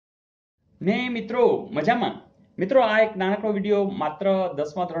ને મિત્રો મજામાં મિત્રો આ એક નાનકડો વિડીયો માત્ર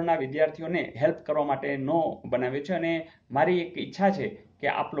 10મા ધોરણના વિદ્યાર્થીઓને હેલ્પ કરવા માટેનો બનાવ્યો છે અને મારી એક ઈચ્છા છે કે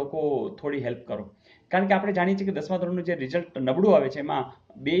આપ લોકો થોડી હેલ્પ કરો કારણ કે આપણે જાણીએ છીએ કે 10મા ધોરણનું જે રિઝલ્ટ નબળું આવે છે એમાં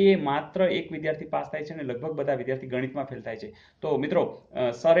માત્ર એક વિદ્યાર્થી પાસ થાય છે અને લગભગ બધા વિદ્યાર્થી ગણિતમાં ફેલ થાય છે તો મિત્રો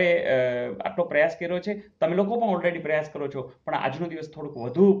સરે આટલો પ્રયાસ કર્યો છે તમે લોકો પણ ઓલરેડી પ્રયાસ કરો છો પણ આજનો દિવસ થોડુંક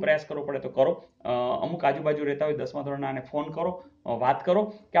વધુ પ્રયાસ કરવો પડે તો કરો અમુક આજુબાજુ રહેતા હોય 10મા ધોરણના અને ફોન કરો વાત કરો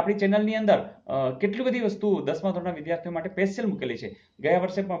કે આપણી ચેનલની અંદર કેટલી બધી વસ્તુ 10મા ધોરણના વિદ્યાર્થીઓ માટે સ્પેશિયલ મૂકેલી છે ગયા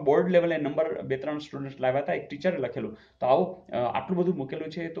વર્ષે પણ બોર્ડ લેવલે નંબર 2-3 સ્ટુડન્ટ લાવ્યા હતા એક ટીચરે લખેલું તો આવો આટલું બધું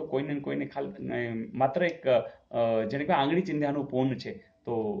મૂકેલું છે તો કોઈને કોઈને ખાલી માત્ર એક જેને કહેવાય આંગળી ચીંધ્યાનું પૂન છે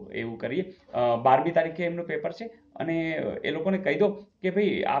તો એવું કરીએ 12મી તારીખે એમનું પેપર છે અને એ લોકોને કહી દો કે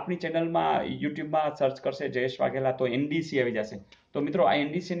ભાઈ આપણી ચેનલમાં યુટ્યુબમાં સર્ચ કરશે જયેશ વાઘેલા તો NDC આવી જશે તો મિત્રો આ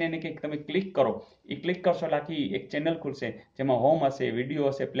NDC ને કંઈક તમે ક્લિક કરો એ ક્લિક કરશો એટલે આખી એક ચેનલ ખુલશે જેમાં હોમ હશે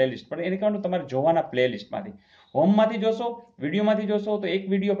વિડીયો હશે પ્લેલિસ્ટ પણ એને કહેવાનું તમારે જોવાના પ્લેલિસ્ટમાંથી હોમમાંથી જોશો વિડીયોમાંથી જોશો તો એક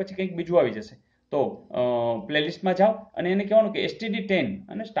વિડીયો પછી કંઈક બીજું આવી જશે તો પ્લેલિસ્ટમાં જાઓ અને એને કહેવાનું કે STD 10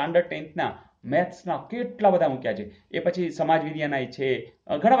 અને સ્ટાન્ડર્ડ 10થના મેથ્સના કેટલા બધા મૂક્યા છે એ પછી સમાજ વિદ્યાના છે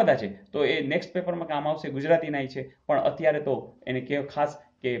ઘણા બધા છે તો એ નેક્સ્ટ પેપરમાં કામ આવશે ગુજરાતીના છે પણ અત્યારે તો એને કહો ખાસ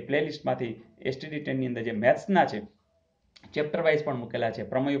કે પ્લેલિસ્ટમાંથી STD 10ની અંદર જે મેથ્સના છે ચેપ્ટર વાઇઝ પણ મૂકેલા છે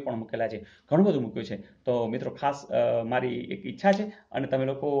પ્રમેયો પણ મૂકેલા છે ઘણું બધું મૂક્યું છે તો મિત્રો ખાસ મારી એક ઈચ્છા છે અને તમે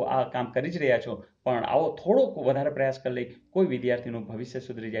લોકો આ કામ કરી જ રહ્યા છો પણ આવો થોડોક વધારે પ્રયાસ કરી લઈ કોઈ વિદ્યાર્થીનું ભવિષ્ય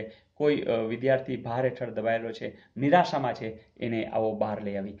સુધરી જાય કોઈ વિદ્યાર્થી ભાર હેઠળ દબાયેલો છે નિરાશામાં છે એને આવો બહાર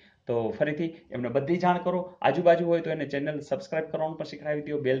લઈ આવી તો ફરીથી એમને બધી જાણ કરો આજુબાજુ હોય તો એને ચેનલ સબસ્ક્રાઇબ કરવાનું પણ શીખવાડી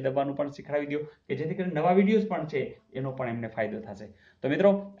દો બેલ દબાવવાનું પણ શીખવાડી દો કે જેથી કરીને નવા વિડીયોઝ પણ છે એનો પણ એમને ફાયદો થશે તો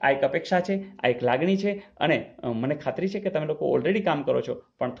મિત્રો આ એક અપેક્ષા છે આ એક લાગણી છે અને મને ખાતરી છે કે તમે લોકો ઓલરેડી કામ કરો છો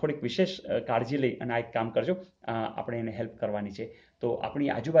પણ થોડીક વિશેષ કાળજી લઈ અને આ એક કામ કરજો આપણે એને હેલ્પ કરવાની છે તો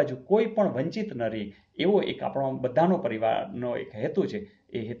આપણી આજુબાજુ કોઈ પણ વંચિત ન રહે એવો એક આપણો બધાનો પરિવારનો એક હેતુ છે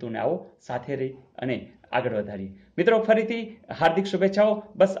એ હેતુને આવો સાથે રહી અને આગળ વધારીએ મિત્રો ફરીથી હાર્દિક શુભેચ્છાઓ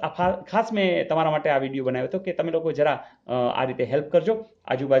બસ આ ખાસ મેં તમારા માટે આ વિડીયો બનાવ્યો હતો કે તમે લોકો જરા આ રીતે હેલ્પ કરજો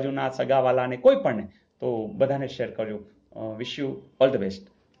આજુબાજુના સગાવાલાને કોઈ પણને તો બધાને શેર કરજો wish you all the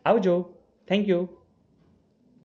best આવજો થેન્ક યુ